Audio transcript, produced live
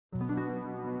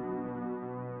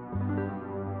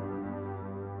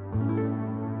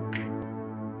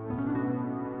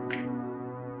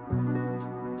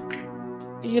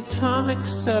The atomic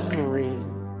submarine.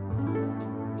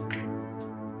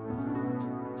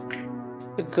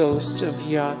 The ghost of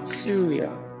Yotsuya.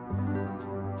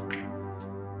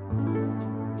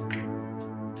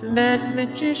 The mad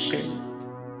magician.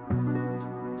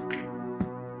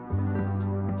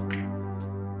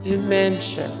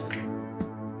 Dementia.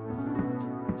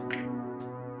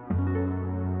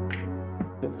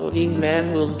 The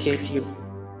boogeyman will get you.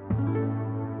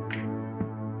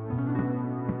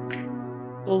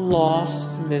 The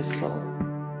lost missile.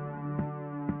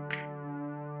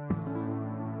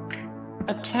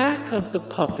 Attack of the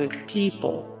puppet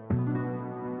people.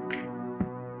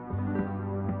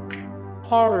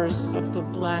 Horrors of the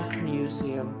Black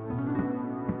Museum.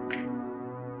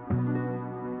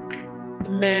 The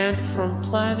Man from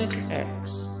Planet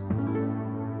X.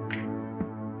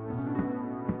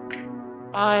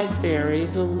 I Bury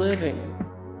the Living.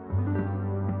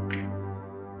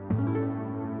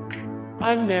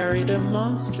 I Married a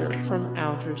Monster from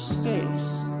Outer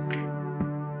Space.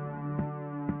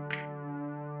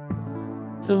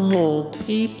 The Mole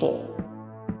People.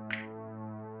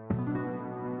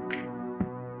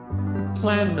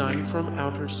 Plan 9 from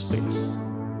Outer Space.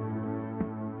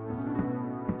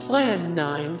 Plan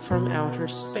 9 from Outer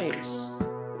Space.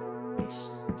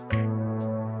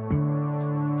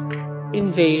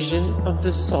 Invasion of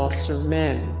the Saucer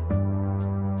Men.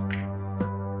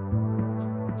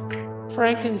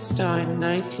 Frankenstein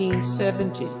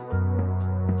 1970.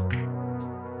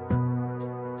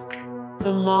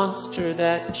 The monster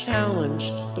that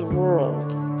challenged the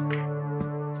world.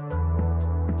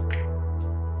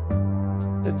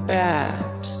 The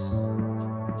Bat.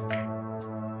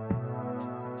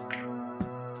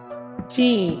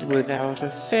 Fiend without a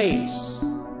face.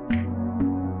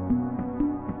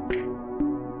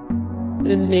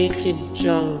 The Naked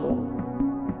Jungle.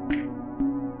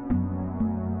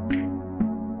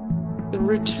 The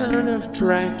Return of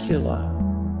Dracula.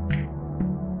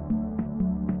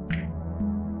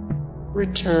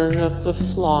 Return of the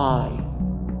Fly.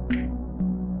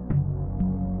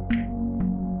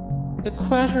 The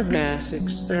Quatermass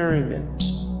Experiment.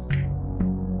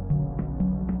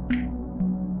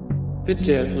 The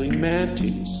Deadly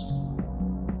Mantis.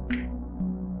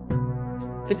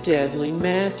 The Deadly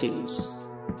Mantis.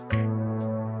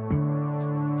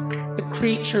 The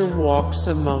Creature Walks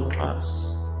Among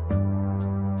Us.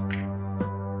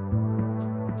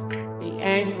 The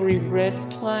Angry Red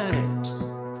Planet.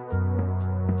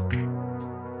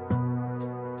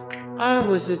 I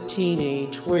Was a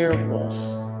Teenage Werewolf.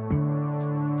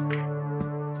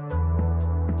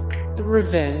 The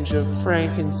Revenge of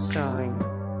Frankenstein.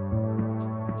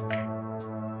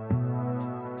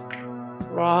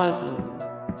 Rotten.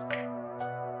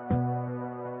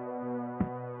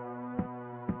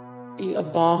 The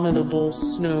Abominable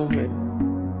Snowman.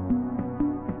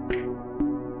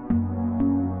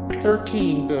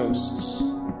 13 Ghosts.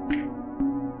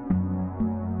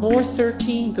 More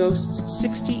 13 Ghosts,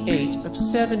 68 of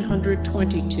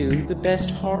 722. The best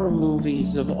horror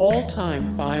movies of all time,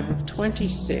 5 of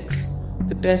 26.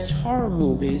 The best horror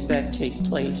movies that take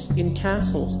place in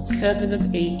castles, 7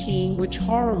 of 18. Which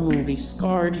horror movie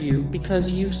scarred you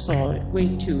because you saw it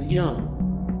way too young?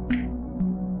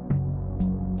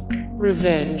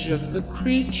 Revenge of the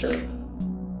Creature.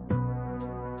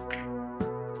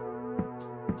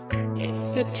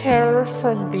 The Terror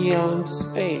from Beyond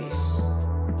Space.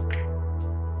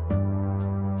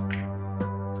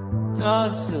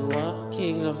 Godzilla,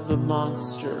 King of the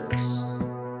Monsters.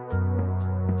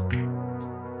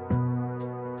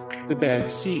 The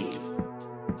Bad Seed.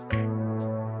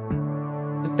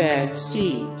 The Bad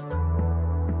Seed.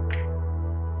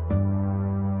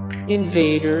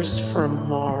 Invaders from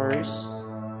Mars.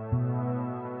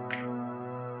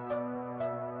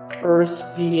 Earth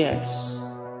vs.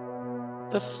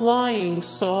 The Flying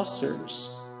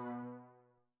Saucers.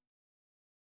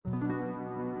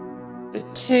 The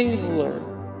Tingler.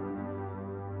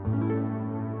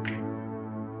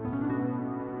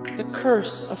 The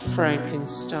Curse of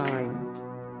Frankenstein.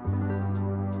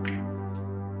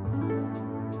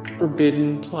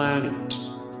 Forbidden Planet.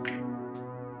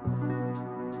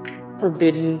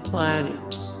 Forbidden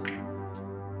Planet.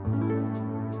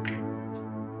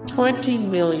 20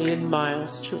 million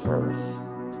miles to Earth.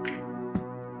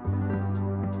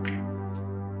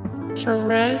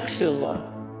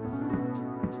 Tarantula.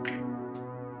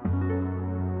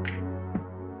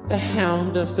 The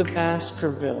Hound of the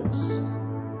Baskervilles.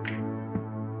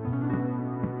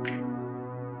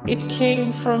 It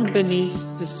came from beneath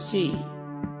the sea.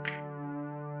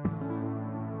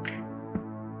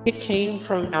 It came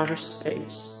from outer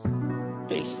space,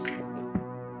 basically.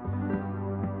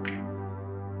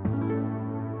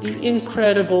 The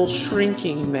Incredible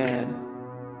Shrinking Man.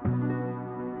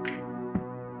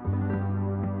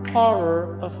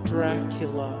 Horror of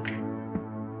Dracula.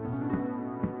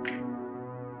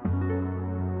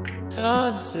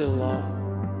 Godzilla.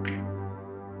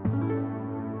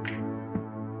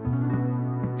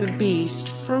 The Beast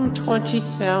from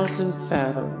 20,000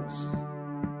 Fathoms.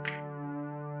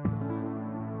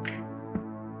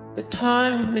 The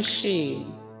Time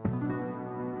Machine.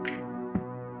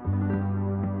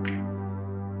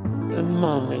 The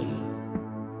Mummy.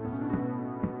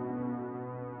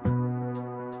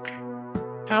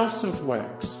 House of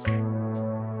Wax.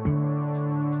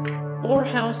 Or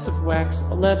House of Wax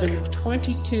 11 of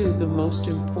 22, the most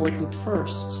important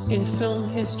firsts in film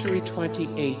history.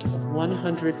 28 of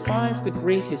 105, the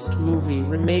greatest movie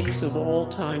remakes of all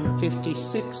time.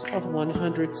 56 of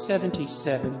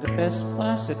 177, the best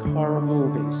classic horror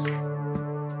movies.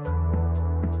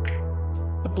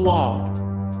 The Blob.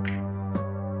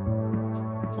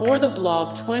 Or The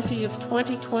Blob 20 of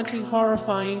 2020,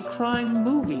 horrifying crime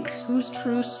movies whose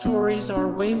true stories are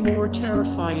way more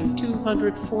terrifying.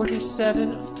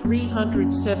 247 of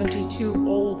 372,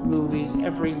 old movies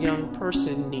every young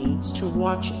person needs to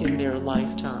watch in their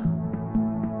lifetime.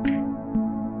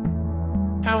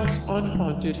 House on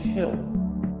Haunted Hill.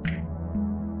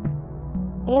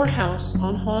 Or House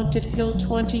on Haunted Hill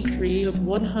 23 of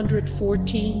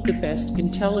 114, the best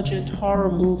intelligent horror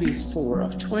movies. 4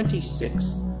 of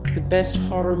 26, the best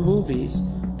horror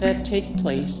movies that take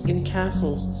place in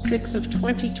castles. 6 of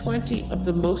 2020, of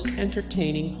the most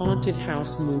entertaining haunted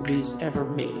house movies ever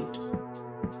made.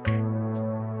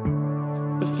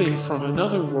 The Thing from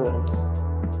Another World.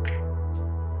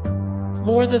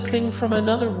 Or The Thing from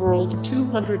Another World.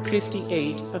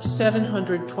 258 of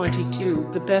 722,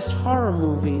 the best horror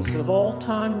movies of all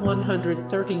time.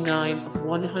 139 of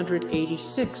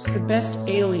 186, the best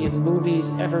alien movies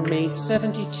ever made.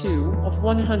 72 of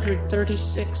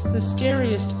 136, the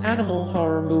scariest animal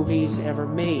horror movies ever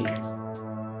made.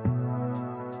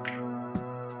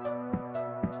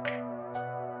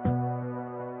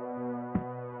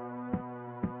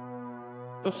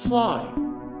 The Fly.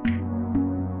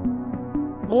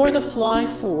 Or The Fly.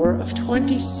 4 of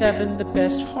 27, the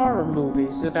best horror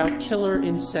movies about killer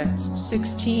insects.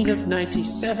 16 of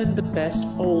 97, the best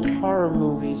old horror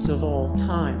movies of all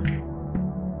time.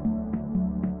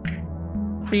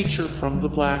 Creature from the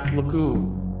Black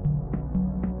Lagoon.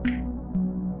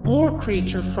 Or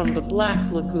Creature from the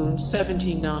Black Lagoon.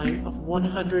 79 of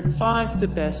 105, the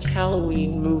best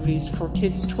Halloween movies for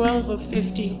kids. 12 of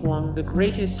 51, the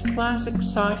greatest classic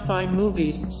sci-fi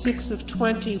movies. 6 of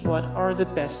 20, what are the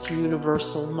best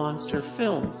Universal monster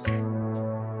films?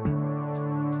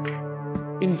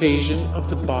 Invasion of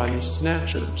the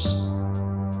Bodysnatchers.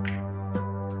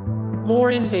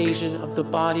 More Invasion of the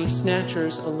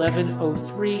Bodysnatchers.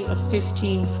 1103 of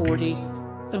 1540,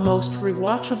 the most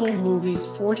rewatchable movies.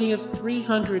 40 of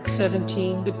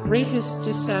 317, the greatest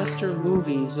disaster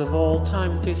movies of all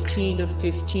time. 15 of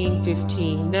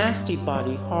 1515, nasty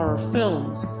body horror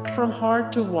films, from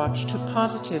hard to watch to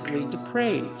positively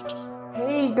depraved.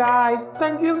 Hey guys,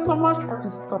 thank you so much for the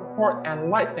support and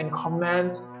likes and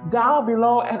comments down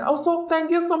below, and also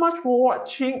thank you so much for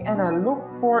watching, and I look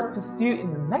forward to see you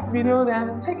in the next video.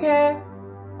 Then take care,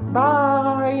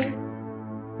 bye.